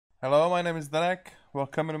Hello, my name is Danek.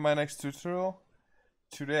 Welcome to my next tutorial.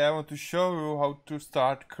 Today I want to show you how to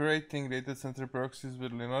start creating data center proxies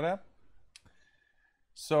with Linode.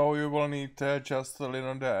 So you will need just the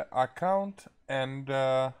Linode account and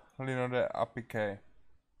Linode APK.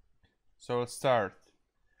 So let's start.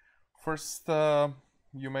 First,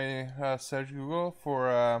 you may search Google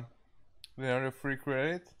for Linode free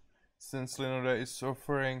credit, since Linode is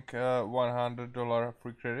offering $100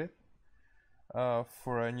 free credit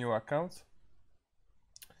for a new account.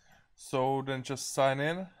 So then just sign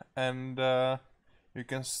in, and you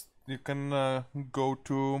can go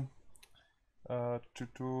to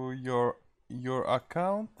your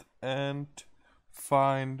account and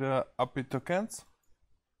find API tokens.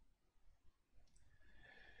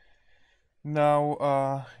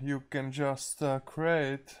 Now you can just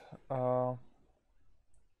create a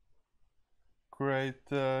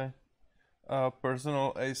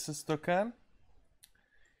personal access token.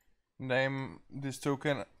 Name this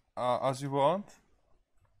token as you want,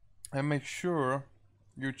 and make sure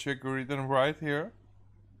you check read and write here,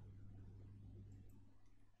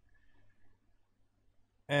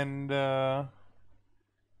 and then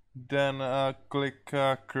click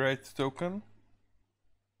create token,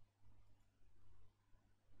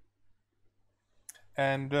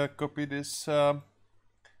 and copy this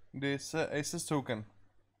access token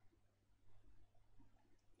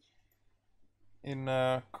in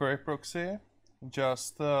create proxy.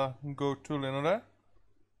 Just go to Linode,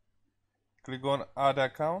 click on add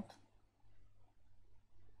account,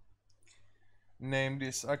 name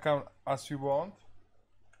this account as you want,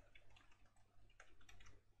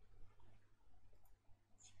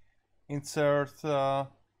 insert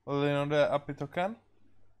Linode API token,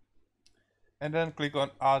 and then click on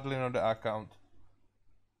add Linode account.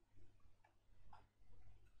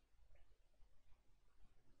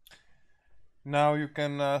 Now you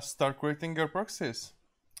can start creating your proxies.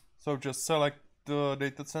 So just select the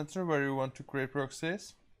data center where you want to create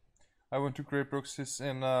proxies. I want to create proxies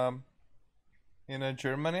in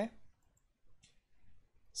Germany.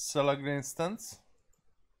 Select the instance.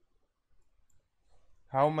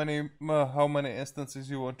 How many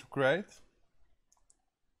instances you want to create,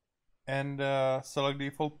 and select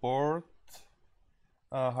default port.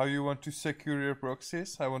 How you want to secure your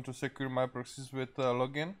proxies. I want to secure my proxies with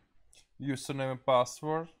login, username and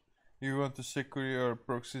password. You want to secure your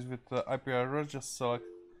proxies with IP address, just select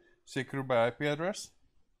secure by IP address.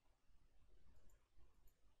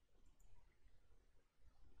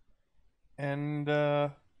 And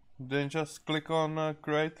then just click on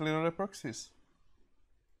create Linode proxies.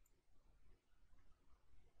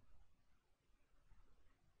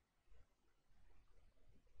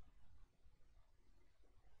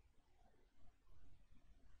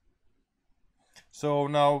 So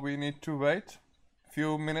now we need to wait a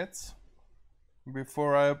few minutes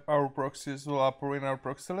before our proxies will appear in our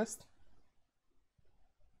proxy list.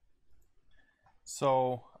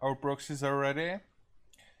 So our proxies are ready,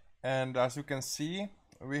 and as you can see,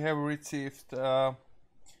 we have received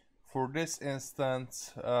for this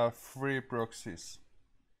instance 3 proxies.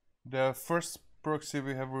 The first proxy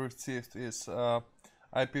we have received is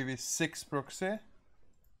IPv6 proxy,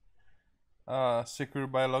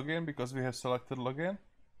 secured by login, because we have selected login.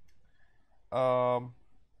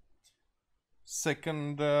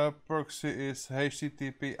 Second proxy is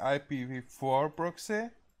HTTP IPv4 proxy,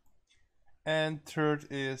 and third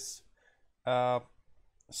is SOX5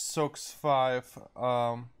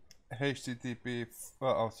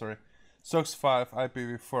 SOX5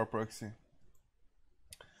 IPv4 proxy.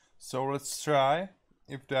 So let's try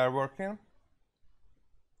if they are working.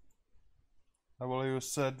 I will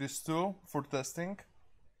use this tool for testing.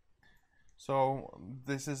 So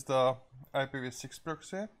this is the IPv6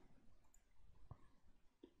 proxy.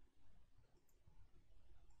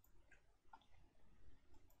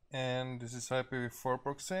 And this is IPv4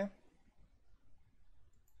 proxy.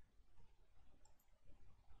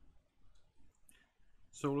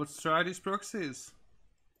 So let's try these proxies.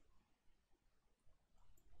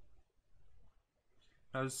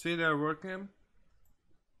 As you see, they're working.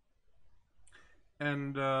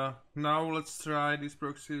 And now let's try these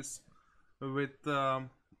proxies with the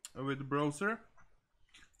browser.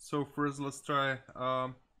 So first let's try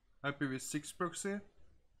IPv6 proxy.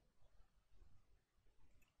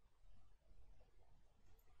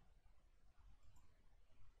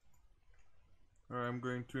 I'm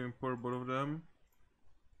going to import both of them.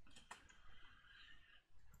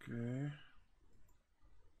 Okay.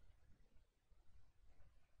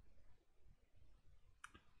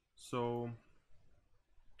 So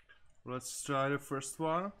let's try the first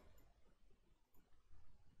one.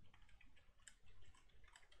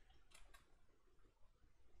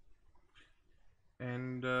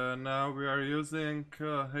 now we are using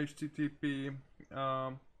HTTP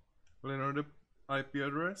Linode IP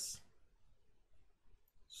address.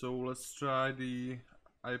 So let's try the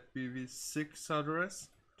IPv6 address.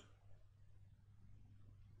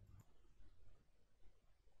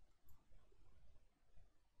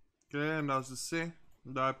 Okay, and as you see,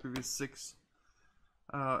 the IPv6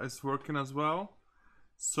 is working as well.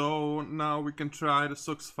 So now we can try the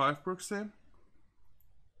SOCKS 5 proxy.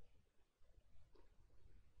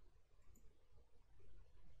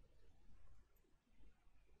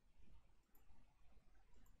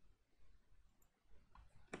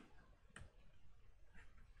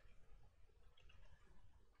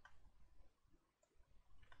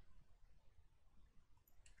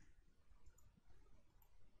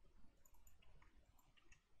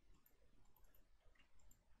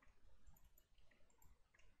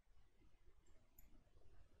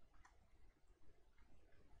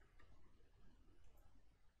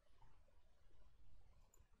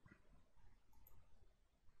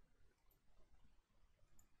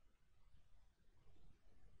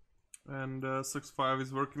 And SOCKS 5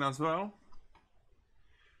 is working as well.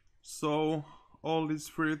 So all these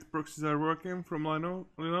three proxies are working from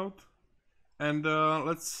Linode. And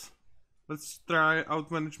let's try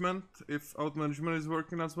out management, if out management is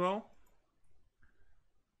working as well.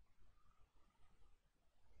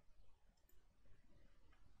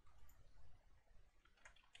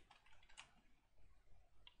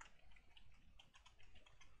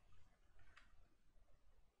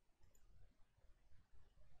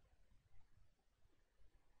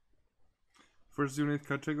 First unit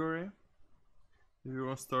category, if you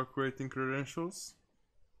want to start creating credentials,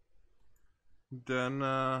 then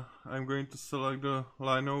I'm going to select the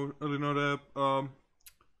Linode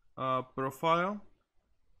profile,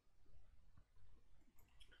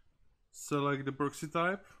 select the proxy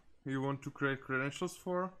type you want to create credentials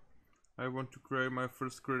for. I want to create my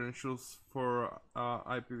first credentials for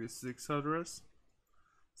IPv6 address.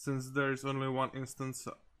 Since there is only one instance,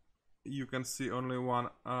 you can see only one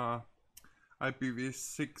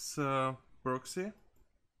IPv6 proxy. You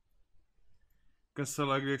can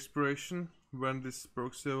select the expiration, when this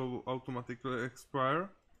proxy will automatically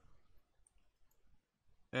expire,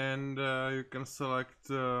 and you can select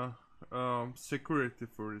security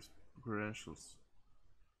for these credentials.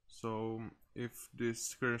 So if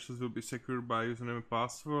these credentials will be secured by username and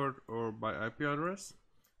password or by IP address.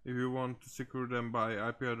 If you want to secure them by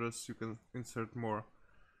IP address, you can insert more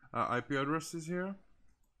IP addresses here.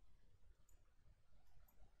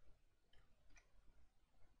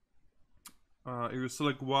 If you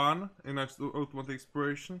select one in automatic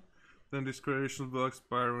expiration, then this credential will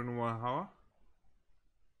expire in 1 hour.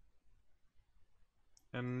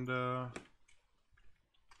 And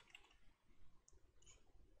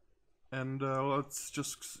let's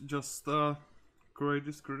just create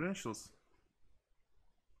these credentials.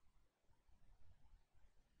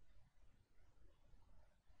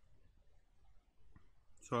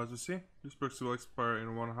 So as you see, this proxy will expire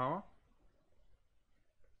in 1 hour.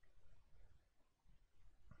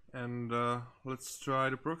 And let's try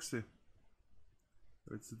the proxy.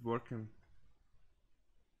 Is it working?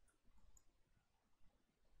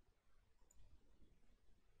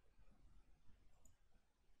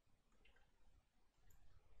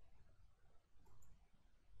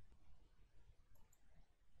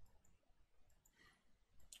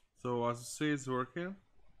 So as you see, it's working.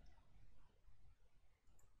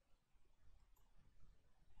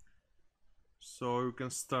 So you can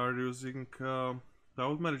start using the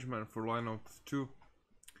out management for Linode 2.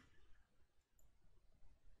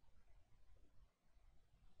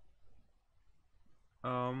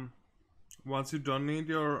 Once you don't need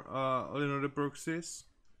your Linode proxies,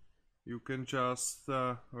 you can just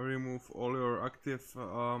remove all your active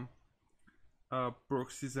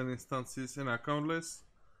proxies and instances in account list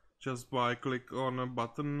just by click on a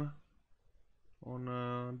button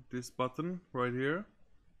on this button right here.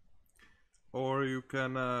 Or you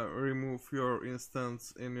can remove your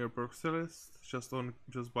instance in your proxy list just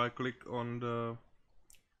by click on the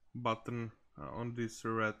button on this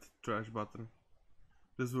red trash button.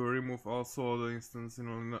 This will remove also the instance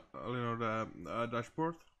in Linode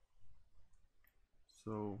dashboard.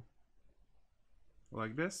 So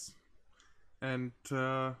like this, and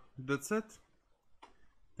that's it.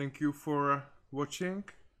 Thank you for watching.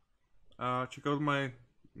 Check out my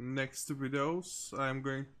next videos. I'm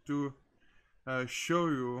going to show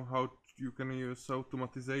you how you can use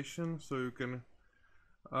automatization, so you can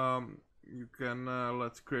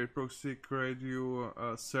let's create proxy, create you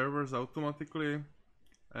servers automatically,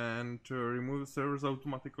 and remove the servers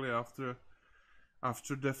automatically after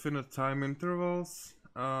definite time intervals,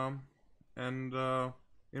 and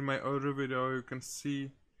in my other video you can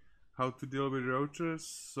see how to deal with routers.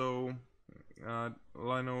 So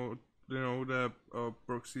Linode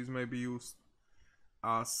proxies may be used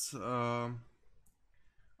as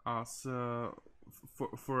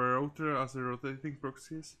for a router, as a rotating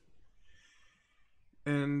proxies.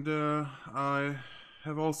 And I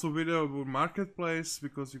have also video about marketplace,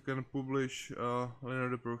 because you can publish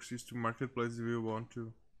Linode proxies to marketplace if you want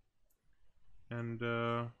to. And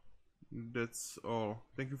that's all.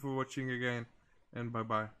 Thank you for watching again, and bye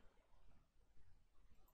bye.